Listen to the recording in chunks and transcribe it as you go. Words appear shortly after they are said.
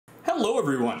Hello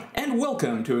everyone, and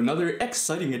welcome to another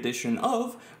exciting edition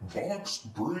of Box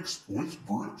Breaks with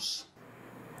Bruce.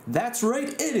 That's right,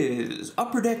 it is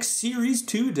Upper Deck Series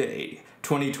 2 Day,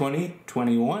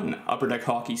 2020-21. Upper Deck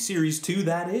Hockey Series 2,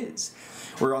 that is.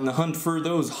 We're on the hunt for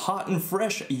those hot and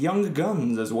fresh young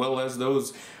guns, as well as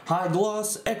those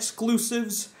high-gloss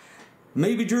exclusives,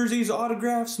 maybe jerseys,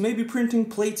 autographs, maybe printing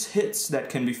plates, hits that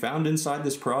can be found inside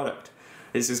this product.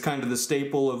 This is kind of the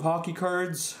staple of hockey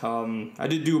cards. I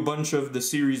did do a bunch of the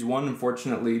Series 1,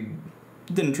 unfortunately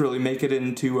didn't really make it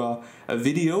into a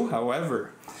video,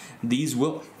 however, these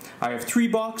will. I have 3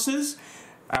 boxes.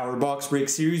 Our box break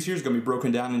series here is going to be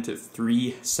broken down into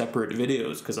 3 separate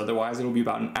videos, because otherwise it'll be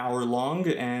about an hour long,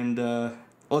 and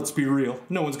let's be real,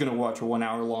 no one's going to watch a 1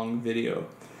 hour long video,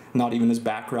 not even as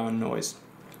background noise.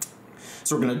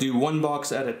 So we're going to do 1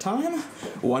 box at a time,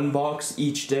 1 box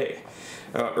each day.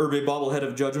 Irbe Bobblehead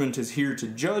of Judgement is here to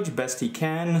judge best he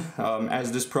can,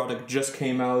 as this product just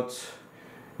came out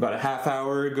about a half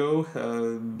hour ago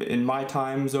in my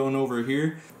time zone over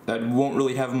here. That won't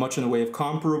really have much in the way of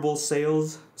comparable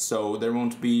sales, so there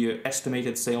won't be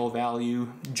estimated sale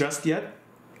value just yet.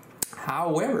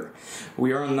 However,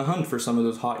 we are on the hunt for some of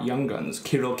those hot young guns,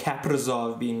 Kirill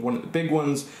Kaprizov being one of the big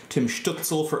ones, Tim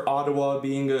Stützle for Ottawa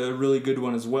being a really good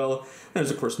one as well. There's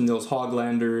of course Nils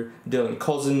Hoglander, Dylan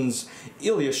Cousins,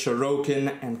 Ilya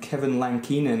Sorokin, and Kevin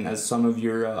Lankinen as some of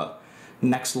your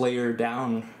next layer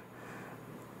down.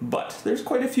 But there's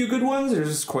quite a few good ones,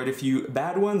 there's quite a few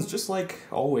bad ones, just like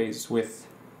always with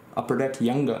Upper Deck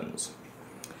Young Guns.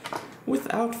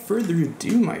 Without further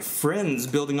ado, my friends,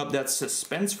 building up that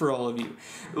suspense for all of you,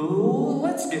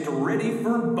 let's get ready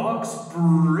for box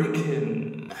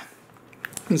breaking.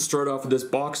 And start off with this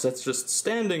box that's just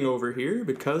standing over here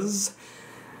because,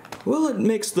 well, it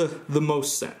makes the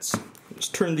most sense.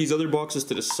 Just turn these other boxes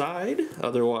to the side,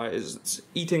 otherwise it's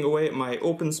eating away at my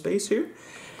open space here.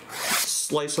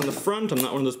 Slice on the front. I'm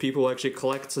not one of those people who actually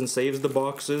collects and saves the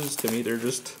boxes. To me, they're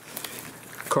just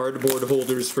cardboard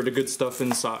holders for the good stuff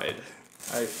inside.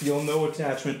 I feel no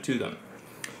attachment to them.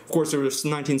 Of course, there was a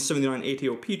 1979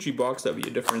 ATO Petrie box, that'd be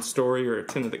a different story, or a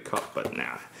tin of the cup, but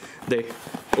nah. They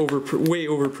way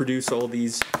overproduce all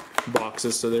these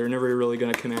boxes, so they're never really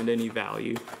going to command any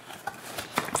value.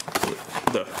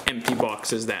 The empty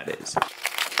boxes, that is.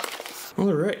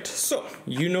 Alright, so,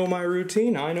 you know my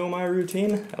routine, I know my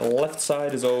routine. The left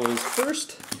side is always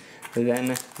first,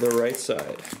 then the right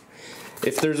side.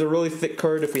 If there's a really thick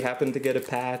card, if we happen to get a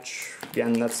patch,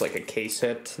 again, that's like a case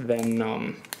hit, then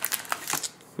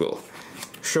we'll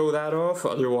show that off.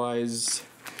 Otherwise,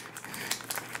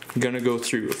 I'm gonna go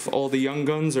through. If all the young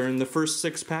guns are in the first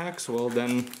 6 packs, well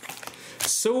then,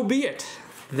 so be it.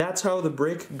 That's how the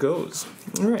break goes.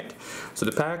 Alright, so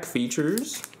the pack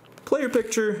features player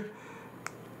picture,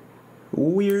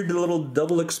 weird little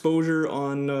double exposure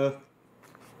on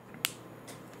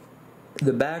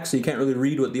the back, so you can't really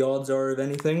read what the odds are of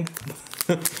anything.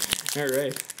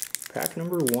 Alright, pack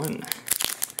number 1.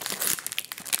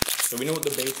 So we know what the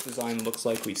base design looks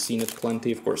like, we've seen it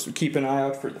plenty. Of course, we keep an eye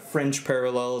out for the French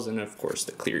parallels and of course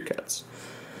the clear cuts.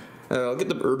 I'll get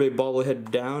the Irbe Bobblehead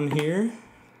down here,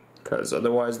 because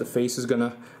otherwise the face is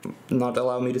gonna not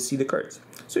allow me to see the cards.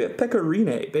 So we have Pekka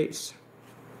Rinne, base.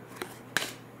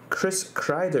 Chris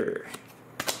Kreider.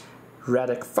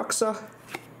 Radek Faksa.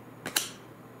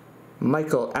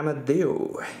 Michael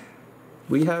Amadeo.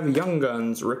 We have Young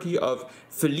Guns, rookie of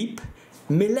Philippe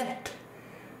Millet,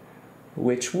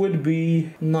 which would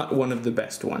be not one of the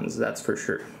best ones, that's for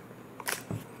sure.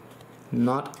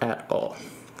 Not at all.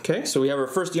 Okay, so we have our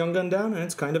first Young Gun down, and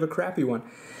it's kind of a crappy one.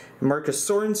 Marcus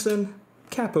Sorensen,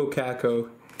 Capo Caco,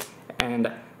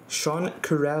 and Sean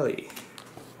Corelli.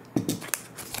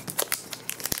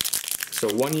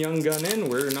 So 1 Young Gun in,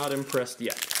 we're not impressed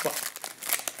yet. But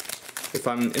if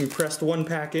I'm impressed 1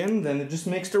 pack in, then it just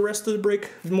makes the rest of the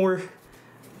break more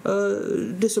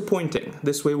disappointing.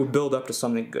 This way we'll build up to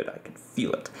something good, I can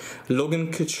feel it.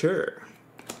 Logan Couture,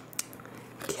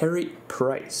 Carey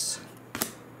Price,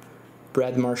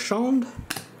 Brad Marchand,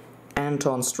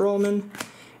 Anton Strawman,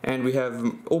 and we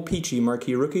have O-Pee-Chee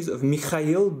marquee rookies of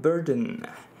Mikhail Burden,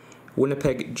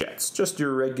 Winnipeg Jets, just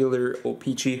your regular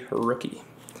O-Pee-Chee rookie.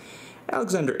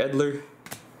 Alexander Edler,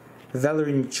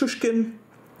 Valery Michushkin,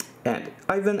 and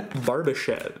Ivan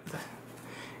Barbashev.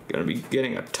 Gonna be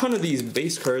getting a ton of these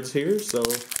base cards here, so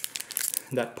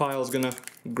that pile's gonna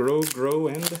grow,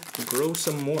 and grow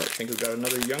some more. I think we've got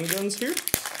another Young Guns here.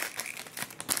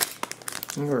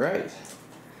 Alright.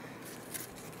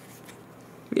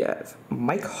 We have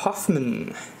Mike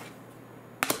Hoffman,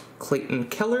 Clayton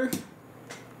Keller,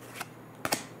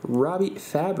 Robbie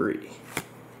Fabry,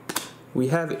 We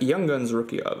have Young Guns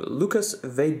rookie of Lucas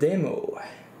Vedemo,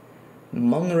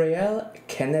 Montreal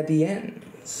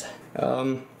Canadiens.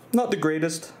 Not the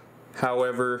greatest,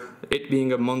 however, it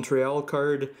being a Montreal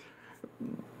card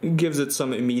gives it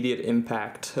some immediate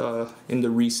impact in the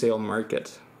resale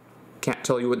market. Can't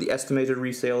tell you what the estimated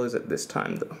resale is at this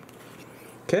time though.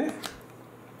 Okay.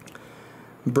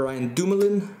 Brian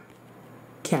Dumoulin,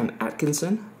 Cam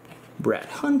Atkinson, Brad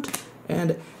Hunt,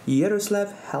 and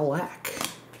Yaroslav Halak.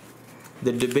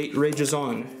 The debate rages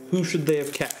on. Who should they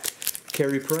have kept?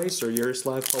 Carey Price or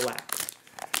Yaroslav Halak?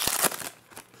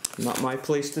 Not my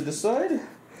place to decide.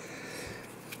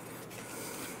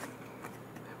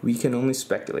 We can only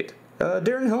speculate.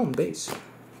 Darren Helm, base.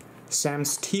 Sam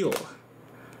Steele.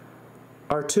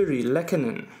 Arturi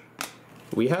Lehkonen.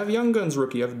 We have Young Guns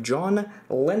rookie of John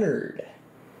Leonard.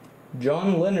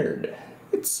 John Leonard.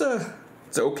 It's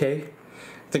okay.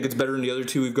 I think it's better than the other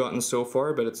two we've gotten so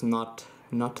far, but it's not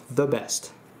the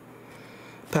best.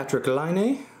 Patrick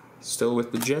Laine, still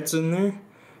with the Jets in there.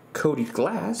 Cody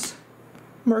Glass,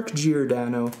 Mark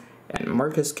Giordano, and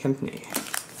Marcus Kempney.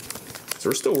 So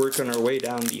we're still working our way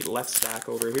down the left stack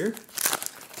over here.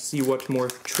 See what more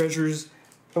treasures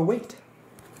await,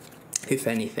 if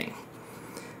anything.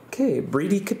 Okay,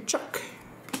 Brady Tkachuk,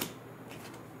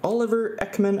 Oliver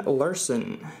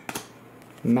Ekman-Larsson,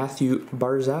 Matthew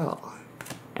Barzal,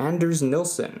 Anders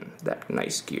Nilsson, that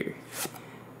nice gear.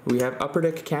 We have Upper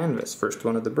Deck Canvas, first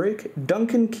one of the break,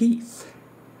 Duncan Keith,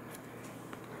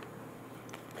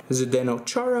 Zdeno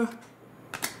Chara,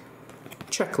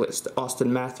 Checklist,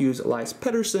 Austin Matthews, Elias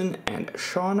Pettersson, and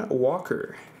Sean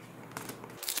Walker.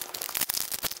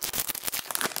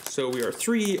 So we are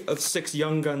 3 of 6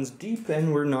 Young Guns deep,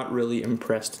 and we're not really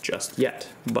impressed just yet,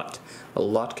 but a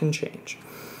lot can change.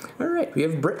 Alright, we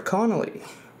have Brett Connolly,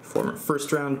 former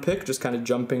first round pick, just kind of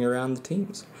jumping around the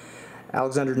teams.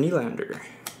 Alexander Nylander,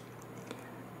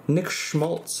 Nick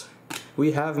Schmaltz.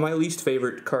 We have my least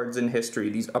favorite cards in history,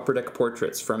 these Upper Deck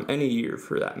portraits from any year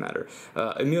for that matter.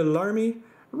 Emil Larmy,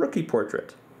 rookie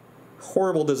portrait.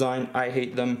 Horrible design, I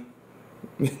hate them.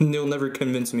 You'll never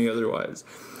convince me otherwise.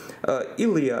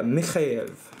 Ilya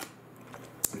Mikheyev,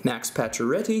 Max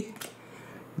Pacioretty,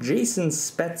 Jason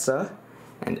Spezza,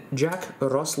 and Jack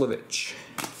Roslovich.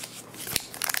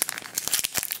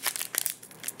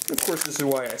 Of course, this is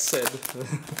why I said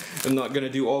I'm not going to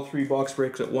do all 3 box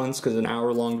breaks at once, because an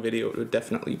hour-long video it would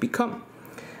definitely become.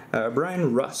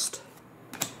 Brian Rust,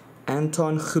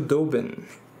 Anton Khudobin,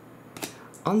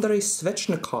 Andrei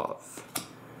Svechnikov,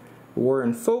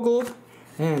 Warren Fogle,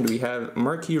 and we have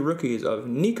marquee rookies of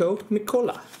Nico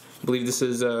Mikola. I believe this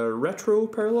is a retro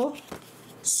parallel.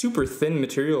 Super thin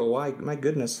material. Why? My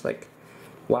goodness, like,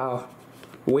 wow,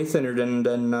 way thinner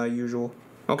than usual.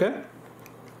 Okay.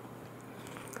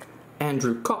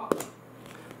 Andrew Kopp,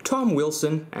 Tom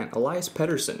Wilson, and Elias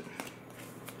Pettersson.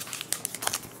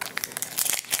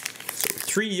 So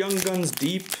 3 Young Guns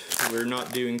deep. We're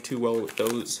not doing too well with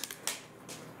those,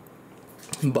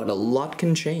 but a lot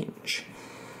can change.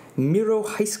 Miro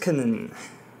Heiskanen,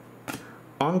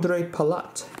 Andrei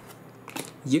Palat,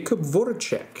 Jakub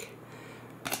Voracek,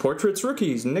 Portraits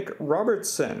rookies, Nick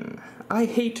Robertson. I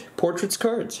hate Portraits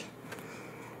cards.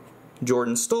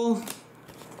 Jordan Stahl,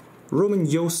 Roman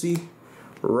Josi,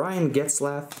 Ryan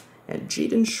Getzlaff, and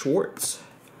Jaden Schwartz.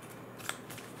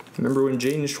 Remember when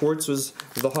Jaden Schwartz was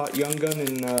the hot young gun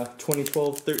in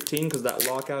 2012-13, because that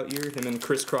lockout year, him and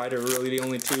Chris Kreider were really the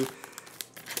only 2.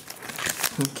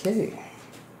 Okay.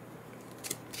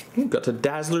 Got the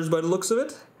Dazzlers by the looks of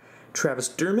it. Travis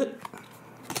Dermott,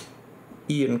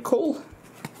 Ian Cole,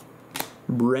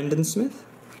 Brendan Smith,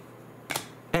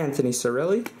 Anthony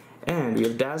Cirelli, and we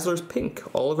have Dazzlers Pink,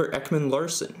 Oliver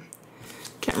Ekman-Larsson.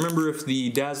 Can't remember if the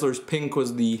Dazzlers Pink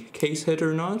was the case hit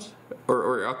or not,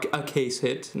 or a case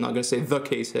hit. I'm not going to say the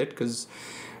case hit, because,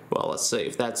 well, let's say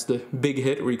if that's the big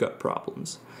hit, we got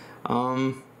problems.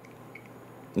 Now,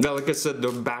 like I said,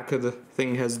 the back of the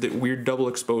thing has the weird double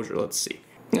exposure. Let's see.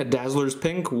 Yeah, Dazzlers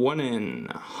Pink, 1 in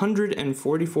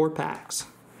 144 packs.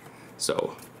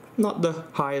 So, not the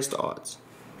highest odds.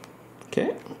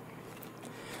 Okay.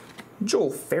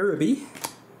 Joel Farabee,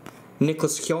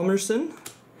 Nicholas Hjalmarsson,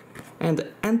 and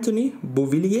Anthony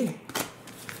Beauvillier.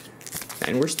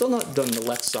 And we're still not done the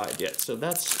left side yet, so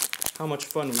that's how much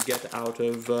fun we get out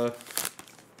of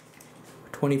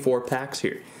 24 packs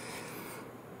here.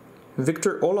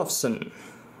 Victor Olofsson,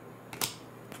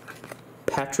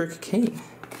 Patrick Kane,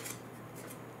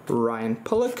 Ryan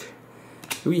Pulock.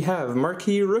 We have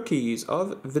marquee rookies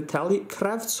of Vitaly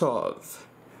Kravtsov.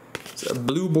 It's a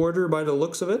blue border by the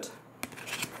looks of it.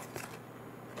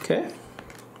 Okay.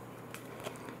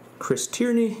 Chris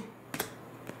Tierney,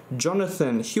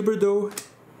 Jonathan Huberdeau,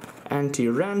 Antti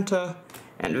Ranta,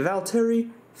 and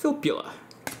Valtteri Filppula.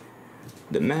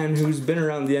 The man who's been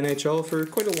around the NHL for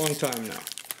quite a long time now,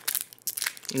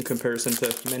 in comparison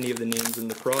to many of the names in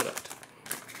the product.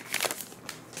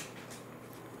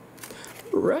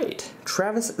 Right,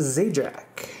 Travis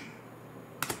Zajac,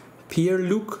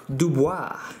 Pierre-Luc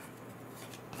Dubois,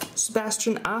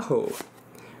 Sebastian Aho.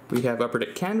 We have Upper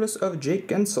Deck canvas of Jake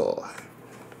Gensel,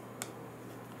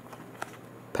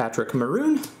 Patrick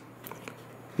Maroon,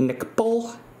 Nick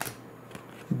Bull,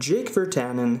 Jake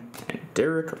Virtanen, and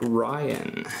Derek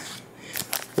Ryan.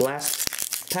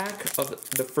 Last pack of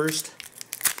the first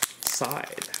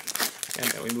side.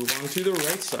 And then we move on to the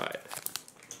right side.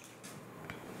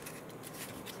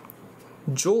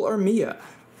 Joel Armia,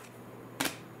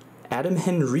 Adam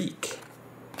Henrique,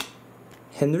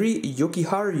 Henry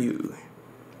Jokiharju,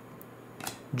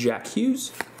 Jack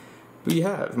Hughes. We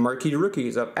have marquee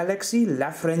rookies of Alexis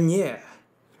Lafreniere.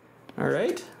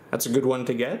 Alright, that's a good one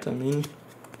to get. I mean,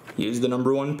 he is the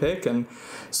 #1 pick, and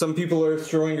some people are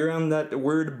throwing around that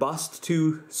word bust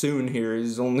too soon here.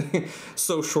 He's only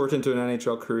so short into an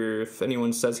NHL career. If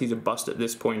anyone says he's a bust at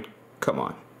this point, come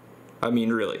on. I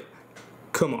mean, really,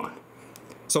 come on.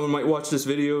 Someone might watch this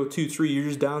video 2-3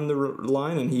 years down the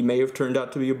line and he may have turned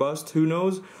out to be a bust, who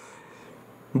knows?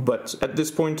 But at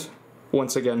this point,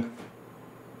 once again,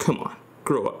 come on,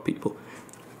 grow up, people.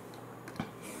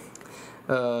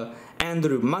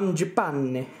 Andrew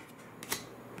Mangiapane,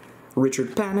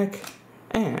 Richard Panik,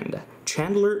 and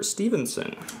Chandler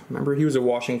Stevenson. Remember, he was a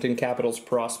Washington Capitals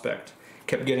prospect.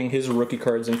 Kept getting his rookie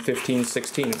cards in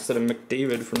 15-16 instead of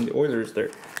McDavid from the Oilers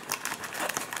there.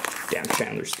 Damn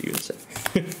Chandler Stevenson.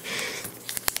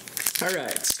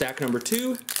 Alright, stack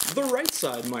 #2, the right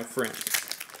side, my friends.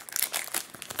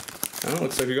 Oh,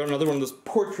 looks like we got another one of those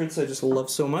portraits I just love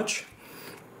so much.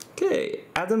 Okay,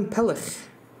 Adam Pelech,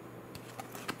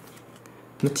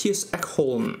 Matthias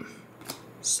Ekholm,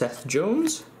 Seth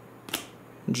Jones,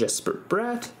 Jesper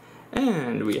Bratt,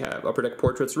 and we have Upper Deck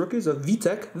Portraits rookies of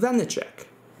Vitek Vanecek.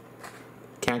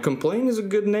 Can't complain is a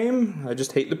good name, I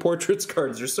just hate the portraits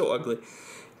cards, they're so ugly.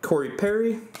 Corey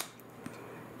Perry,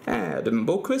 Adam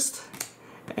Boquist,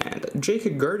 and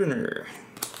Jake Gardiner.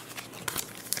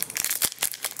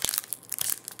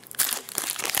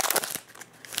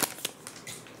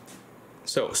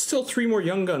 So, still 3 more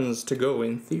Young Guns to go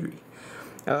in theory.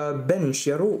 Ben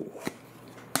Chiarot,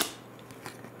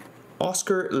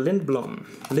 Oscar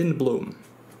Lindblom,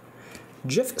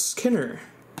 Jeff Skinner,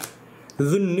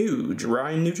 the Nuge,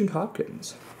 Ryan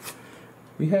Nugent-Hopkins.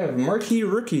 We have marquee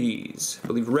rookies, I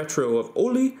believe retro of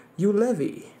Oli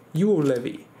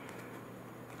Uolevi.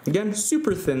 Again,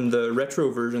 super thin, the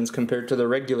retro versions compared to the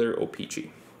regular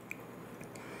OPG.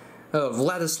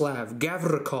 Vladislav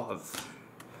Gavrikov,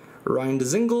 Ryan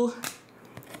Dzingel,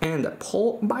 and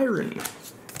Paul Byron.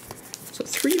 So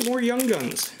 3 more Young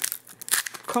Guns.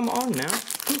 Come on now,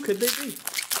 who could they be?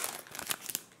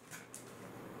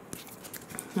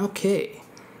 Okay,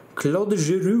 Claude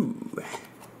Giroux.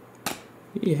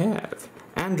 We have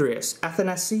Andreas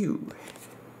Athanasiou,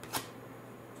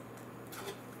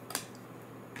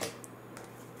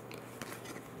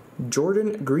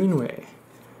 Jordan Greenway.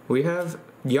 We have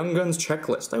Young Guns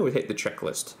checklist. I always hate the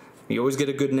checklist. You always get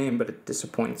a good name, but it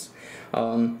disappoints.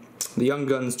 The Young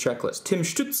Guns checklist. Tim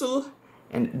Stützle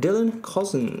and Dylan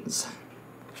Cousins.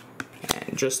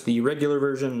 And just the regular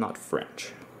version, not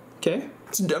French. Okay?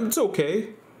 It's okay.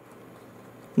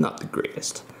 Not the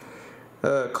greatest.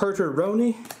 Carter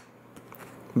Rowney,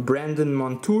 Brandon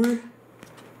Montour,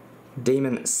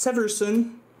 Damon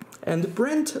Severson, and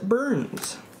Brent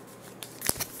Burns.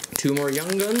 2 more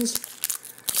Young Guns.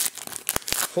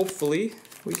 Hopefully,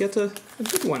 we get a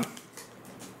good one.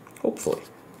 Hopefully.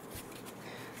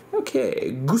 Okay,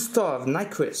 Gustav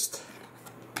Nyquist,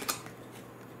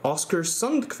 Oscar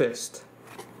Sundqvist,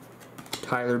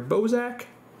 Tyler Bozak.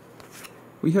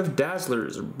 We have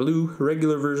Dazzlers, blue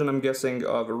regular version, I'm guessing,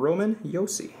 of Roman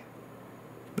Josi.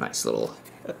 Nice little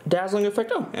dazzling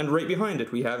effect. Oh, and right behind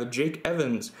it we have Jake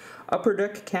Evans, Upper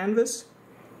Deck canvas,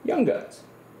 Young Guns.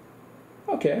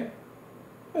 Okay,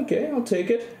 I'll take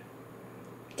it.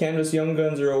 Canvas Young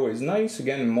Guns are always nice.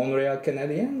 Again, Montreal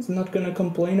Canadiens, not gonna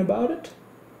complain about it.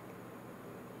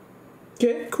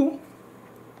 Okay, cool.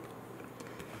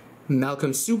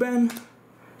 Malcolm Subban,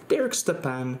 Derek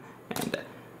Stepan, and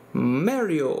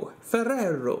Mario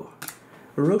Ferrero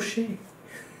Rocher.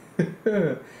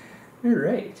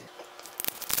 Alright.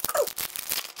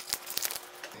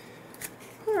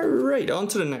 Alright, on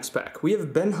to the next pack. We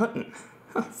have Ben Hutton.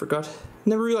 Huh, forgot.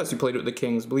 Never realized he played with the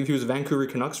Kings. I believe he was Vancouver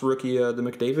Canucks rookie the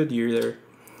McDavid year there.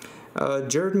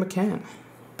 Jared McCann,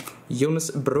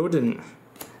 Jonas Broden,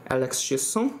 Alex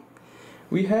Chiasson.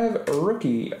 we have a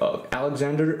rookie of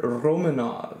Alexander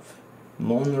Romanov,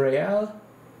 Montreal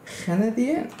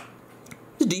Canadiens.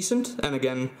 It's decent, and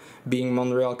again, being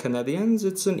Montreal Canadiens,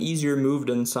 it's an easier move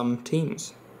than some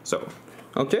teams. So,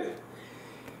 okay.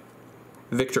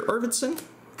 Victor Arvidsson,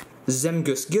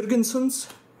 Zemgus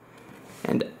Girgensons,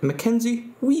 and Mackenzie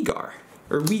Weegar,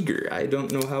 or Uyghur, I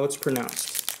don't know how it's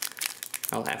pronounced.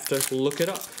 I'll have to look it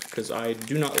up, because I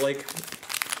do not like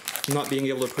not being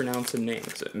able to pronounce a name,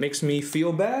 because it makes me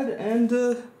feel bad, and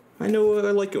I know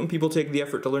I like it when people take the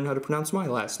effort to learn how to pronounce my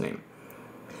last name.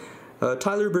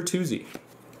 Tyler Bertuzzi,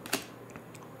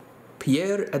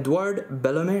 Pierre-Edouard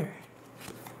Bellemare,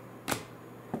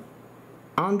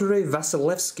 Andrei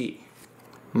Vasilevsky,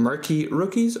 marquee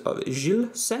rookies of Gilles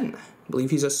Sen. I believe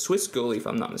he's a Swiss goalie, if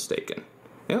I'm not mistaken.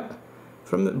 Yep,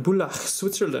 from Boulach,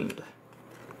 Switzerland.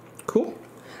 Cool.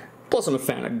 Plus, I'm a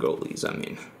fan of goalies, I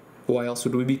mean. Why else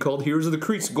would we be called Heroes of the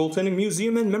Crease Goaltending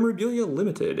Museum and Memorabilia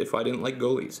Limited if I didn't like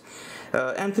goalies?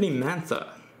 Anthony Mantha,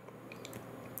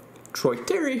 Troy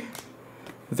Terry,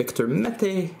 Victor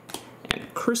Mete,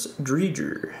 and Chris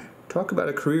Dreger. Talk about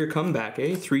a career comeback,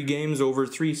 eh? 3 games over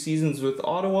 3 seasons with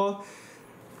Ottawa.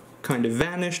 Kind of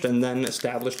vanished and then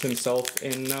established himself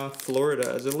in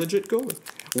Florida as a legit goalie.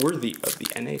 Worthy of the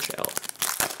NHL.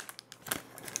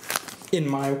 In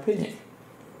my opinion.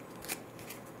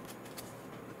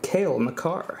 Cale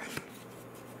Makar,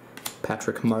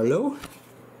 Patrick Marleau,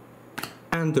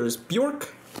 Anders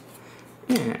Bjork,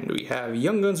 and we have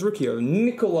Young Guns rookie of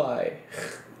Nikolai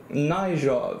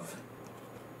Nijov.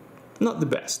 Not the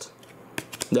best.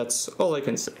 That's all I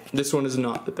can say. This one is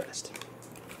not the best.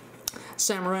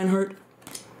 Sam Reinhart,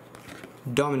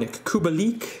 Dominik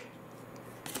Kubalik,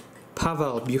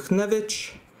 Pavel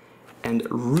Buchnevich, and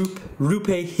Rupe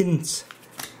Hintz.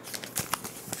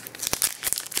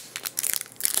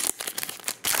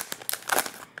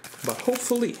 But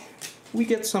hopefully, we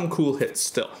get some cool hits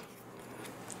still.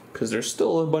 Because there's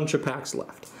still a bunch of packs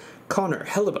left. Connor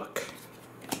Hellebuck,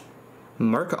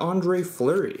 Marc-Andre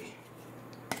Fleury,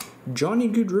 Johnny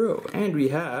Gaudreau, and we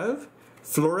have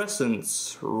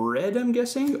Fluorescence Red, I'm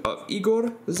guessing, of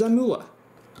Igor Zamula.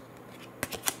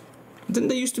 Didn't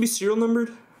they used to be serial numbered?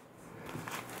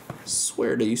 I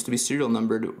swear they used to be serial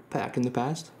numbered back in the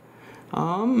past.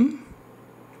 What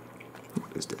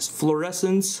is this?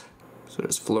 Fluorescence. So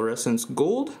there's Fluorescence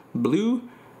Gold, Blue,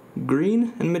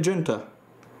 Green, and Magenta.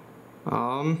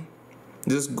 Is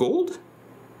this gold?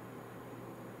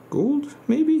 Gold,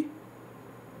 maybe?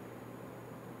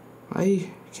 I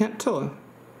can't tell.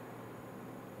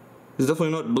 It's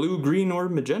definitely not blue, green, or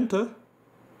magenta.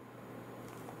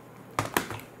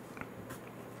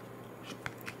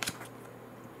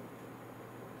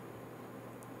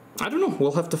 I don't know.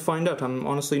 We'll have to find out. I'm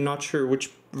honestly not sure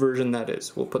which version that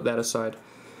is. We'll put that aside.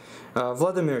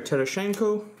 Vladimir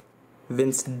Tereshchenko,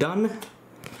 Vince Dunn,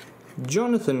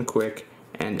 Jonathan Quick,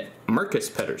 and Marcus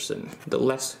Pettersson, the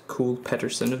less cool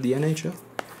Pettersson of the NHL.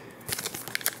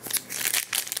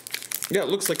 Yeah, it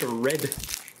looks like a red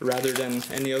rather than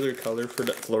any other color for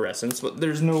the fluorescence, but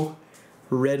there's no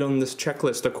red on this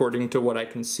checklist according to what I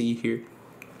can see here.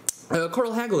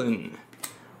 Carl Hagelin,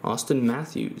 Austin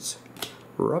Matthews,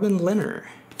 Robin Lehner,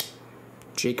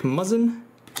 Jake Muzzin.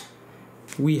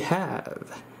 We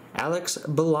have Alex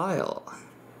Belisle,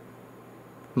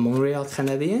 Montreal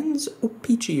Canadiens,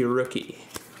 Opeachy rookie,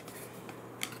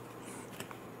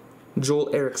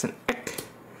 Joel Eriksson Ek,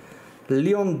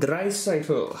 Leon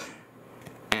Draisaitl,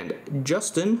 and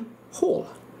Justin Holl.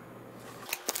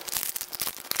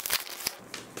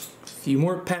 A few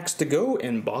more packs to go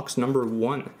in box number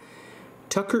 1.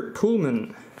 Tucker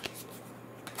Pullman,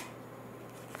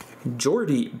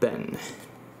 Jordy Ben,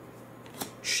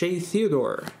 Shea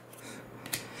Theodore,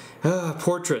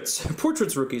 Portraits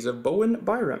rookies of Bowen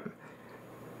Byram.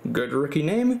 Good rookie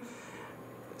name,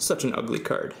 such an ugly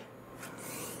card.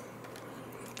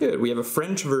 Good, we have a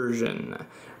French version.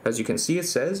 As you can see, it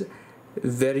says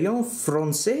Variant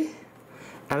Français,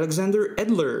 Alexander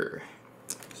Edler.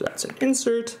 So that's an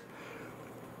insert.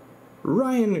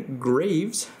 Ryan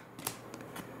Graves,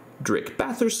 Drake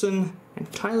Batherson,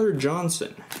 and Tyler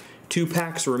Johnson. 2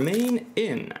 packs remain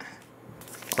in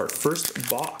our first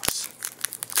box.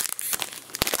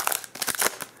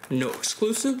 No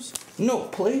exclusives, no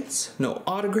plates, no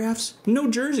autographs,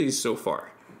 no jerseys so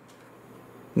far.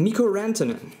 Mikko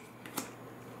Rantanen,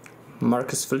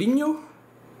 Marcus Foligno,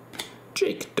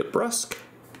 Jake DeBrusk,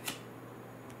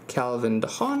 Calvin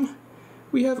DeHaan.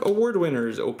 We have award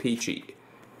winners Opeachy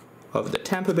of the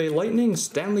Tampa Bay Lightning,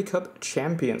 Stanley Cup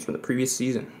champions from the previous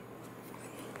season.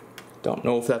 Don't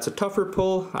know if that's a tougher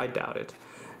pull, I doubt it.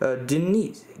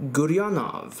 Denis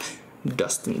Gurianov,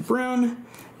 Dustin Brown,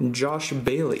 Josh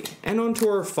Bailey. And on to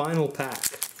our final pack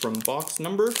from box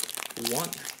number 1.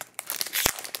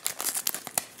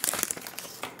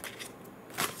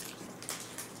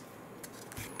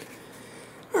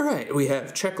 Alright, we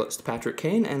have Checklist, Patrick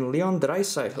Kane and Leon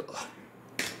Draisaitl.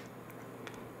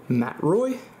 Matt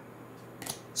Roy,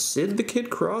 Sid the Kid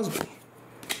Crosby.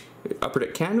 Upper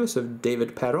Deck canvas of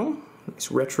David Perron.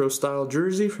 Nice retro style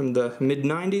jersey from the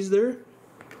mid-90s there.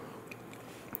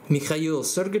 Mikhail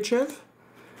Sergachev,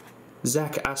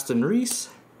 Zach Aston Reese,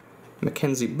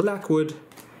 Mackenzie Blackwood,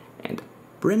 and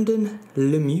Brendan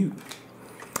Lemieux.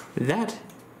 That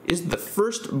is the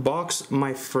first box,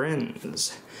 my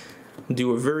friends.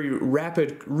 Do a very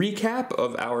rapid recap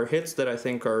of our hits that I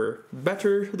think are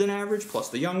better than average, plus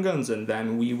the Young Guns, and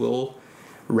then we will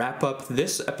wrap up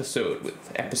this episode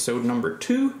with episode number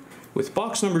 2, with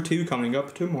box number 2 coming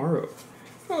up tomorrow.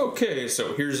 Okay,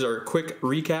 so here's our quick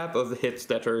recap of the hits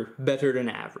that are better than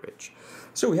average.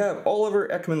 So we have Oliver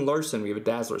Ekman-Larsson, we have a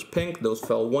Dazzler's Pink, those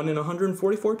fell 1 in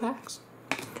 144 packs.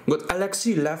 We got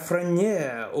Alexis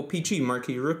Lafreniere, OPG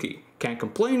Marquee Rookie. Can't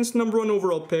complain, it's number 1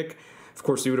 overall pick. Of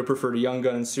course, we would have preferred a Young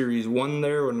Gun Series 1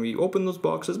 there when we opened those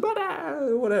boxes, but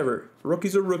whatever.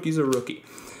 Rookie's a rookie.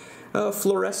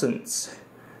 Fluorescence.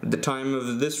 At the time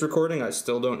of this recording, I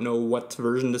still don't know what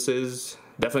version this is.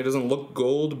 Definitely doesn't look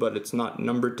gold, but it's not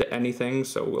numbered to anything,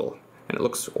 so and it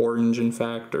looks orange in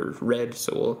fact, or red,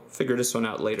 so we'll figure this one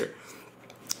out later.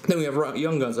 Then we have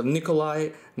Young Guns of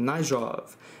Nikolai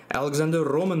Nijov, Alexander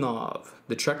Romanov,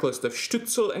 the Checklist of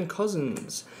Stützle and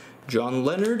Cousins, John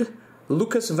Leonard,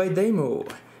 Lucas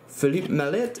Vaidemo, Philippe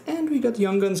Mallet, and we got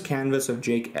Young Guns canvas of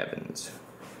Jake Evans.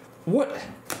 What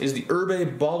is the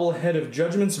Irbe Bobblehead of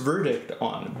Judgment's verdict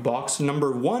on box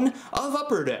number 1 of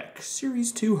Upper Deck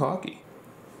Series 2 Hockey?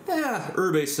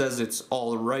 Irbe says it's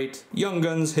alright. Young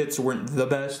Guns hits weren't the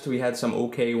best. We had some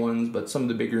okay ones, but some of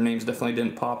the bigger names definitely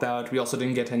didn't pop out. We also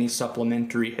didn't get any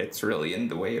supplementary hits, really, in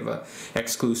the way of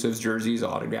exclusives, jerseys,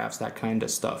 autographs, that kind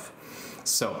of stuff.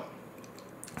 So,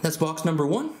 that's box number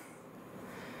 1.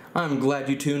 I'm glad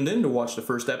you tuned in to watch the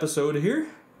first episode here.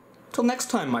 Till next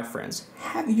time, my friends,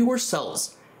 have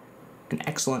yourselves an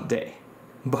excellent day.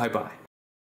 Bye-bye.